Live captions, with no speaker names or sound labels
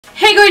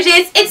Hey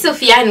gorgeous, it's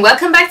Sophia and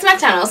welcome back to my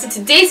channel. So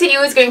today's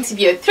video is going to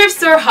be a thrift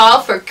store haul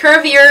for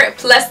curvier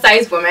plus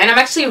size women. I'm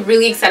actually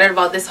really excited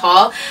about this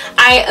haul.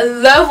 I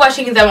love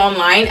watching them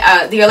online.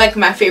 They are like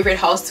my favorite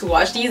hauls to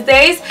watch these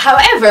days.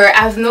 However,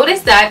 I've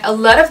noticed that a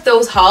lot of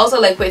those hauls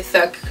are like with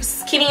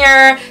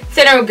skinnier,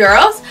 thinner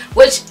girls,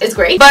 which is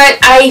great. But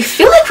I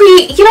feel like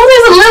there's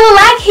a little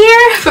lack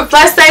here for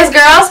plus size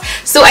girls.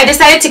 So I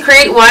decided to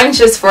create one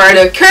just for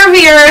the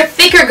curvier,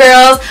 thicker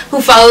girls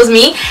who follows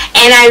me.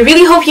 And I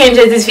really hope you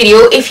enjoyed this video.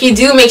 If you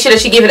do, make sure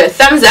that you give it a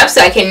thumbs up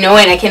so I can know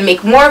and I can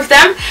make more of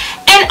them.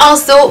 And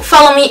also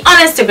follow me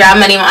on Instagram.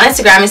 My name on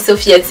Instagram is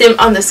SophiaTim_.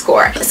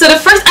 So the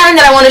first item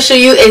that I want to show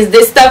you is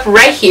this stuff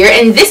right here,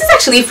 and this is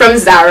actually from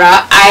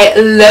Zara. I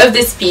love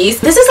this piece.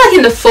 This is like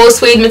in the faux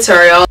suede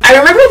material. I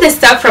remember this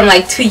stuff from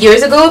like 2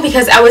 years ago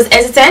because I was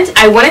hesitant.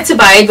 I wanted to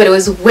buy it, but it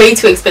was way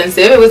too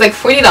expensive. It was like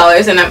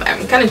 $40 and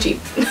I'm kind of cheap.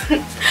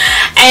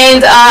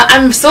 And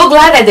I'm so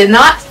glad I did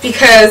not,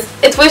 because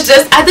it was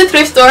just at the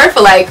thrift store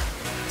for like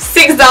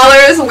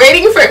 $6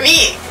 waiting for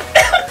me.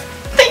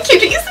 Thank you,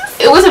 Jesus.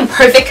 It was in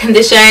perfect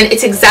condition.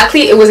 It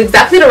was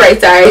exactly the right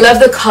size. I love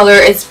the color.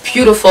 It's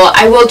beautiful.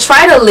 I will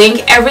try to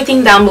link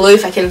everything down below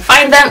if I can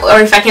find them, or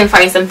if I can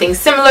find something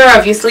similar,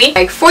 obviously.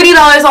 Like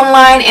 $40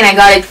 online and I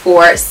got it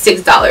for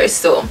 $6.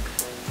 So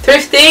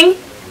thrifting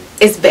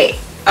is bae,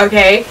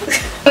 okay?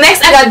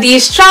 Next I got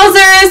these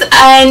trousers,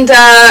 and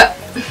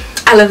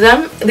I love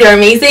them. They're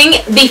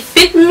amazing. They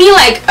fit me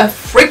like a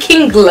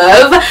freaking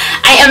glove.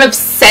 I am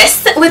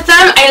obsessed with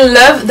them. I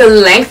love the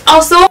length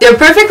also. They're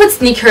perfect with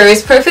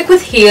sneakers, perfect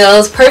with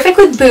heels, perfect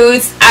with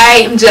boots.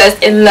 I am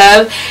just in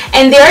love.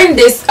 And they're in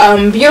this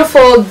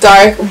beautiful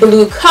dark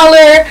blue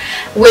color,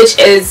 which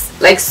is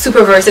like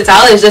super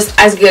versatile. It's just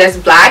as good as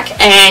black.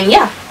 And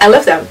yeah, I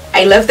love them.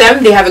 I love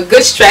them. They have a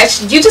good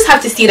stretch. You just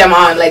have to see them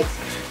on. Like,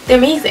 they're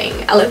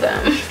amazing. I love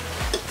them.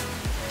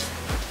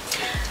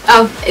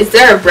 Oh, is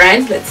there a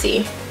brand? Let's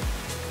see.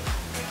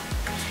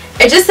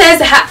 It just says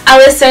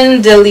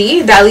Alison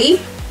Dali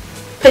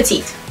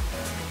Petite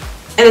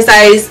and a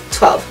size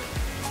 12.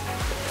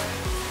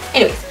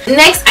 Anyways,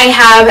 next I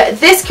have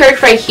this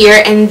skirt right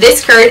here, and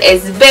this skirt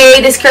is bae.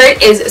 This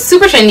skirt is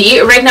super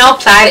trendy. Right now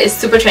plaid is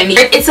super trendy.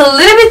 It's a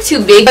little bit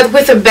too big, but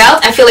with a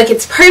belt I feel like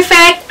it's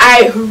perfect.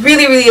 I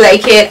really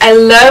like it. I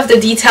love the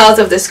details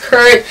of the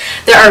skirt.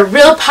 There are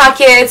real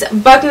pockets,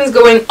 buttons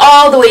going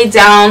all the way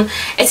down.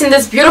 It's in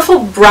this beautiful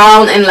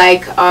brown, and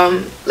like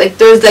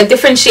there's like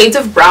different shades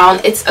of brown.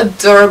 It's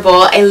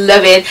adorable. I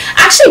love it.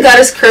 I actually got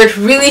a skirt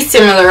really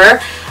similar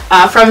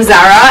from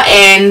Zara,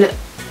 and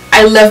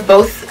I love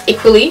both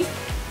equally.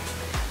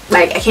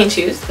 Like, I can't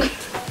choose.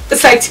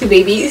 It's like two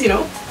babies, you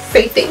know,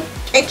 same thing,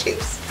 can't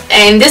choose.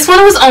 And this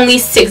one was only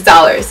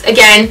 $6.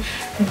 Again,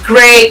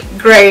 great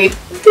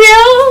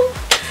deal.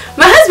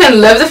 My husband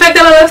loves the fact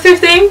that I love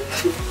thrifting.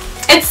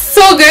 It's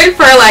so good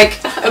for like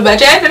a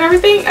budget and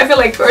everything. I feel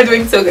like we're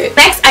doing so good.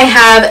 Next I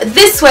have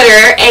this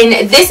sweater,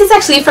 and this is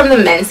actually from the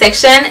men's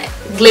section.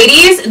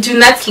 Ladies, do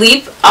not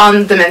sleep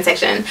on the men's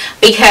section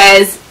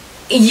because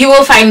you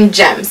will find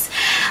gems.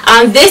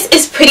 This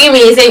is pretty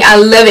amazing. I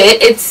love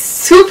it. It's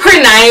super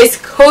nice,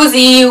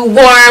 cozy,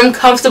 warm,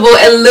 comfortable.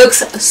 It looks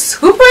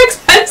super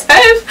expensive,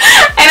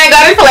 and I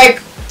got it for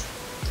like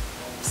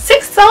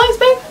 $6,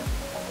 babe.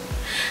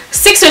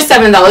 $6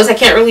 or $7. I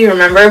can't really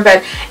remember,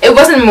 but it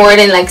wasn't more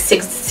than like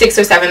 $6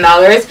 or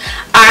 $7.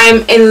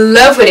 I'm in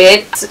love with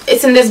it.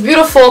 It's in this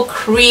beautiful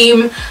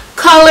cream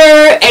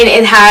color, and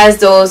it has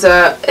those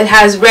it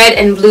has red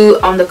and blue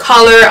on the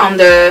collar, on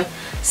the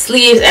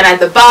sleeves, and at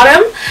the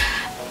bottom.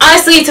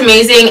 Honestly, it's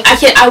amazing.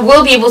 I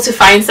will be able to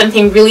find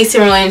something really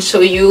similar and show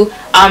you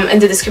in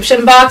the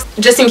description box,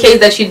 just in case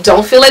that you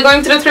don't feel like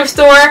going to the thrift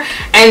store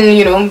and,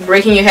 you know,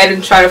 breaking your head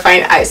and try to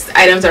find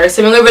items that are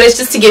similar. But it's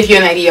just to give you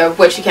an idea of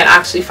what you can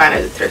actually find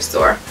at the thrift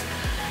store.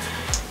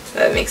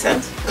 That makes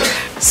sense.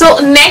 So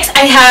next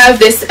I have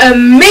this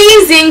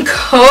amazing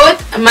coat.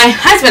 My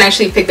husband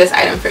actually picked this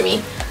item for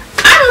me.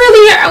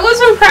 I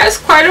was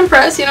impressed, quite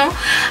impressed, you know.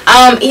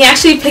 He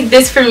actually picked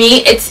this for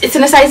me. It's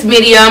in a size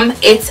medium.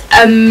 It's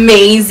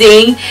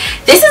amazing.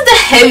 This is the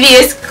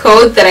heaviest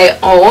coat that I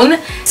own.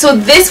 So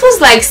this was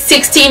like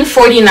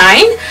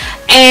 $16.49,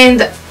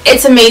 and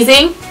it's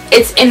amazing.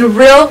 It's in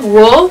real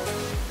wool.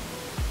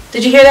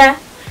 Did you hear that?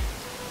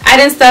 I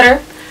didn't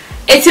stutter.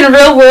 It's in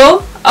real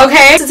wool.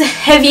 Okay, this is the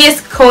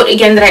heaviest coat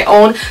again that I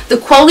own. The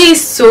quality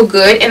is so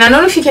good, and I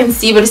don't know if you can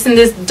see, but it's in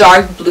this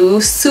dark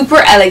blue, super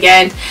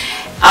elegant.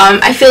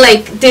 I feel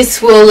like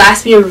this will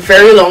last me a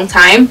very long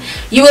time.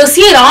 You will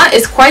see it on.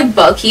 It's quite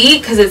bulky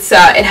because it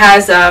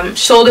has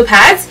shoulder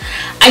pads.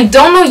 I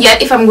don't know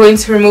yet if I'm going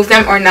to remove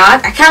them or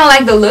not. I kind of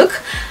like the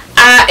look.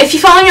 If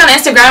you follow me on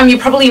Instagram, you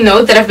probably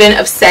know that I've been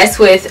obsessed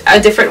with A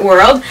Different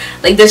World,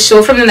 like this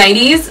show from the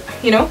 90s.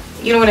 You know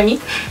what I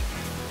mean?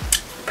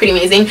 Pretty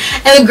amazing.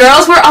 And the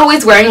girls were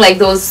always wearing like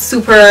those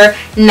super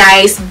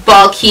nice,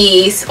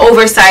 bulky,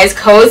 oversized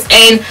coats,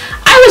 and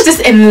I was just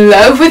in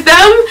love with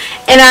them.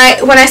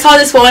 And when I saw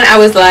this one, I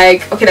was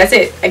like, okay, that's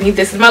it. I need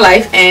this in my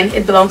life, and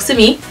it belongs to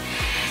me.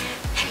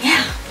 And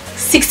yeah,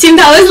 $16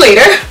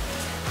 later.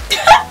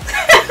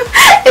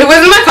 It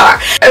was in my car.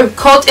 A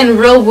coat in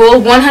real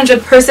wool,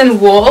 100%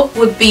 wool,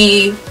 would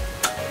be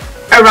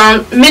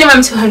around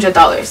minimum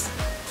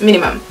 $200.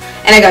 Minimum.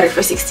 And I got it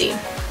for $16.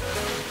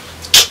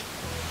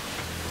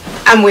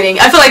 I'm winning.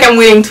 I feel like I'm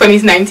winning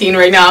 2019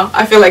 right now.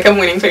 I feel like I'm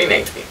winning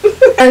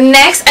 2019. And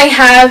next I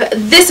have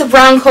this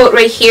brown coat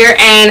right here,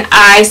 and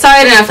I saw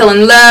it and I fell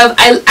in love.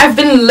 I've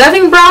been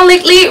loving brown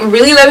lately,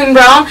 really loving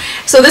brown.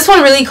 So this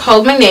one really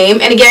called my name,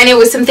 and again it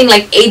was something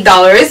like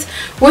 $8,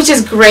 which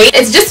is great.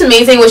 It's just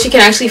amazing what you can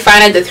actually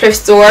find at the thrift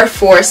store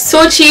for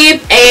so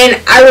cheap,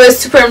 and I was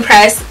super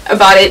impressed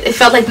about it. It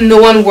felt like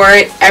no one wore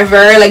it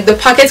ever. Like the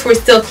pockets were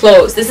still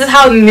closed. This is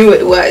how new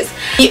it was.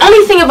 The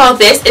only thing about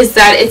this is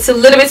that it's a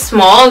little bit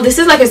small. This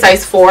is like a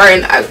size 4,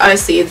 and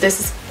honestly this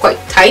is quite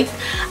tight.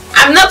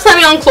 I'm not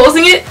planning on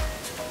closing it.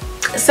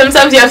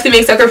 Sometimes you have to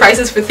make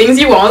sacrifices for things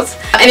you want,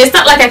 and it's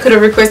not like I could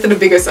have requested a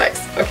bigger size.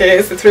 Okay,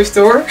 it's a thrift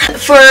store.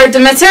 For the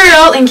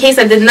material, in case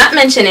I did not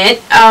mention it,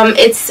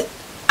 it's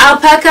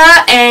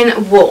alpaca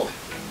and wool.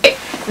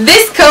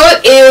 This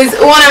coat is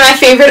one of my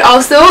favorite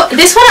also.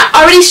 This one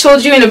I already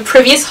showed you in a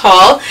previous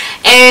haul,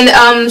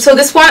 and so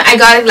this one I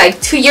got it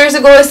like 2 years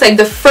ago. It's like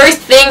the first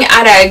thing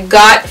that I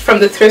got from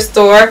the thrift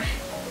store.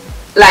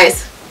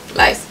 Lies.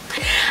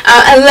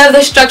 I love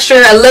the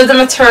structure, I love the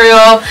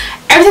material,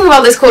 everything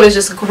about this coat is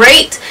just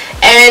great,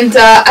 and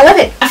I love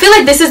it. I feel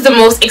like this is the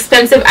most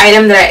expensive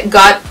item that I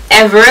got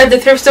ever at the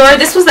thrift store.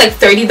 This was like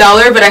 $30,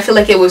 but I feel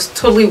like it was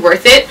totally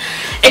worth it.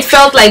 It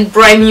felt like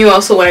brand new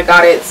also when I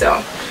got it,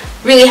 so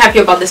really happy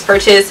about this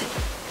purchase.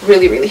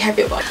 Really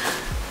happy about it.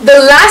 The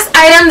last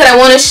item that I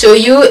want to show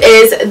you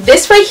is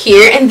this right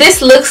here, and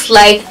this looks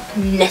like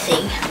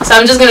nothing. So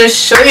I'm just going to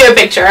show you a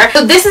picture.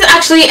 So this is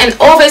actually an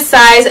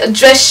oversized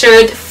dress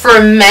shirt for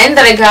men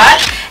that I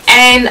got,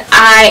 and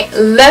I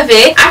love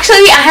it.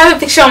 Actually, I have a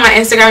picture on my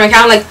Instagram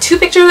account, like 2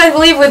 pictures I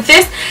believe with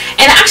this,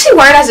 and I actually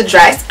wear it as a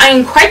dress.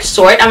 I'm quite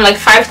short, I'm like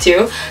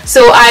 5'2",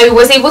 so I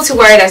was able to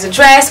wear it as a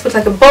dress with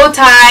like a bow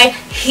tie,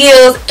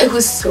 heels. It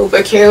was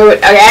super cute,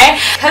 okay?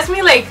 It cost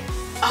me like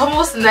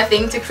almost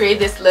nothing to create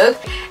this look.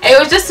 It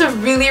was just a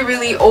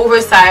really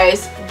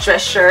oversized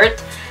dress shirt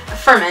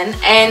for men,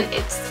 and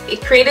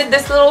it created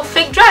this little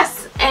fake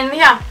dress. And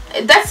yeah,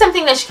 that's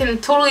something that you can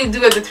totally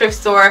do at the thrift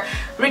store.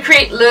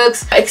 Recreate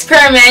looks,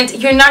 experiment.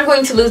 You're not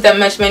going to lose that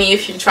much money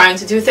if you're trying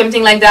to do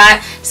something like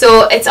that.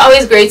 So it's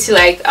always great to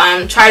like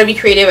try to be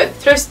creative at the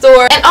thrift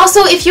store. And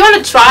also, if you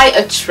want to try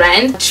a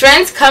trend,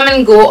 trends come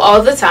and go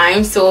all the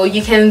time, so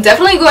you can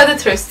definitely go at the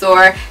thrift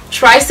store,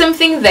 try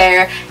something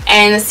there,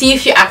 and see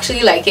if you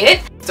actually like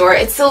it.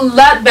 It's a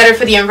lot better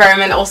for the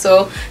environment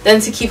also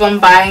than to keep on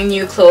buying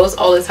new clothes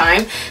all the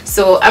time.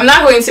 So I'm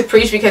not going to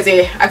preach, because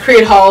I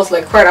create hauls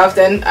like quite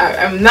often.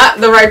 I'm not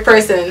the right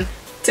person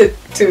to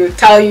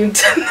tell you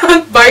to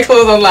not buy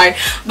clothes online,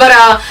 but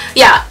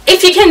yeah,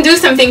 if you can do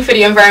something for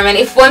the environment,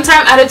 if 1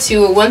 time out of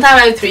 2 or 1 time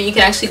out of 3 you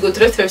can actually go to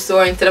the thrift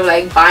store instead of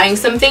like buying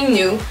something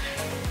new,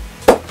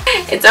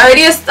 it's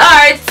already a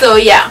start. So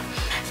yeah.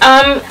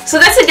 So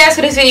that's it guys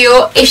for this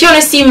video. If you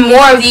want to see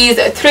more of these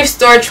thrift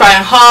store try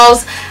on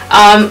hauls,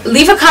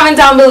 leave a comment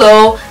down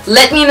below.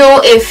 Let me know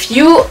if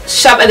you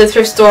shop at the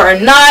thrift store or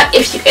not,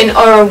 if you,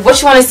 or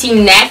what you want to see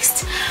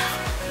next.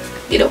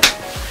 You know,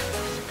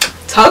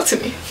 talk to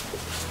me.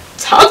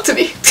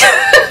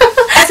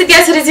 That's it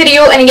guys for this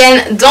video, and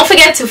again, don't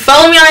forget to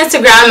follow me on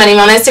Instagram. My name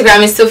on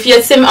Instagram is Sophia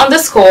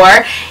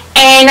 _,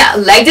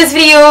 and like this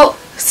video,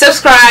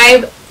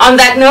 subscribe. On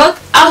that note,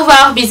 au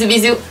revoir,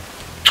 bisous.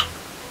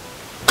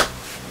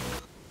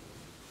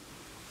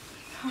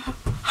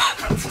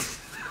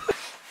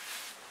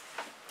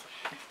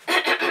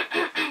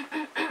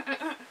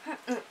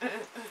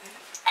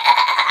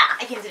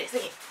 I can't do this.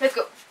 Okay, let's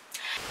go.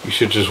 You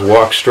should just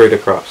walk straight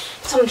across.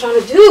 That's what I'm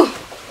trying to do.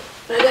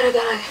 But I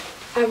gotta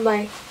have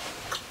my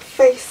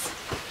face.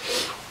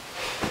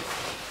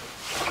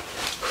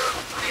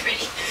 Are you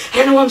ready? I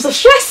don't know why I'm so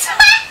stressed.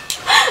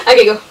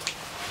 Okay, go.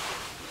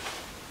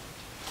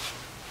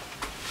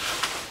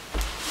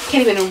 I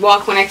can't even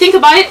walk. When I think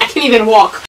about it, I can't even walk.